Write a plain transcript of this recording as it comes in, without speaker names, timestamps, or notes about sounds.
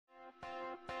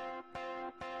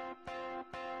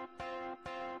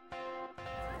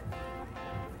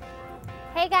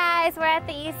Hey guys, we're at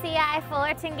the UC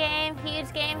Fullerton game.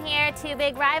 Huge game here, two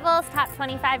big rivals, top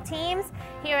 25 teams.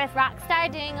 Here with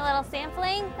Rockstar doing a little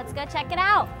sampling. Let's go check it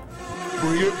out.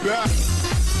 Bring it back.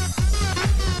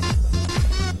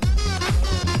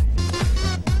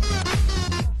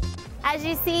 As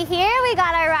you see here, we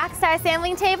got our Rockstar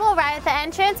sampling table right at the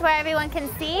entrance where everyone can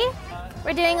see.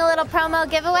 We're doing a little promo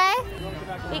giveaway.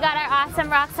 We got our awesome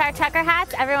Rockstar trucker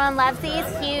hats. Everyone loves these,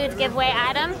 huge giveaway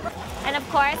item. And of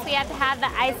course, we have to have the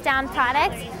ice down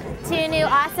products. Two new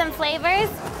awesome flavors.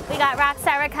 We got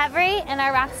Rockstar Recovery and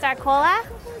our Rockstar Cola.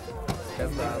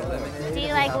 Do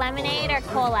you like lemonade or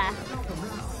cola?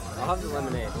 I'll have the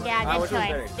lemonade. Yeah, good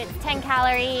choice. It's 10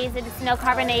 calories, it's no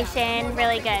carbonation,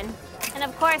 really good. And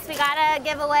of course, we gotta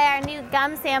give away our new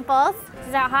gum samples. This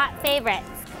is our hot favorites.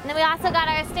 And then we also got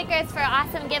our stickers for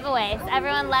awesome giveaways.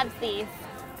 Everyone loves these.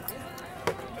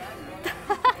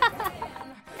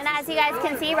 And as you guys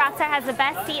can see, Rockstar has the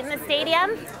best seat in the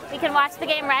stadium. We can watch the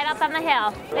game right up on the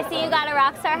hill. I see you got a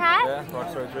Rockstar hat? Yeah,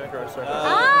 Rockstar drink, Rockstar hat.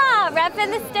 Ah,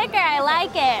 repping the sticker, I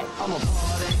like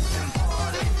it.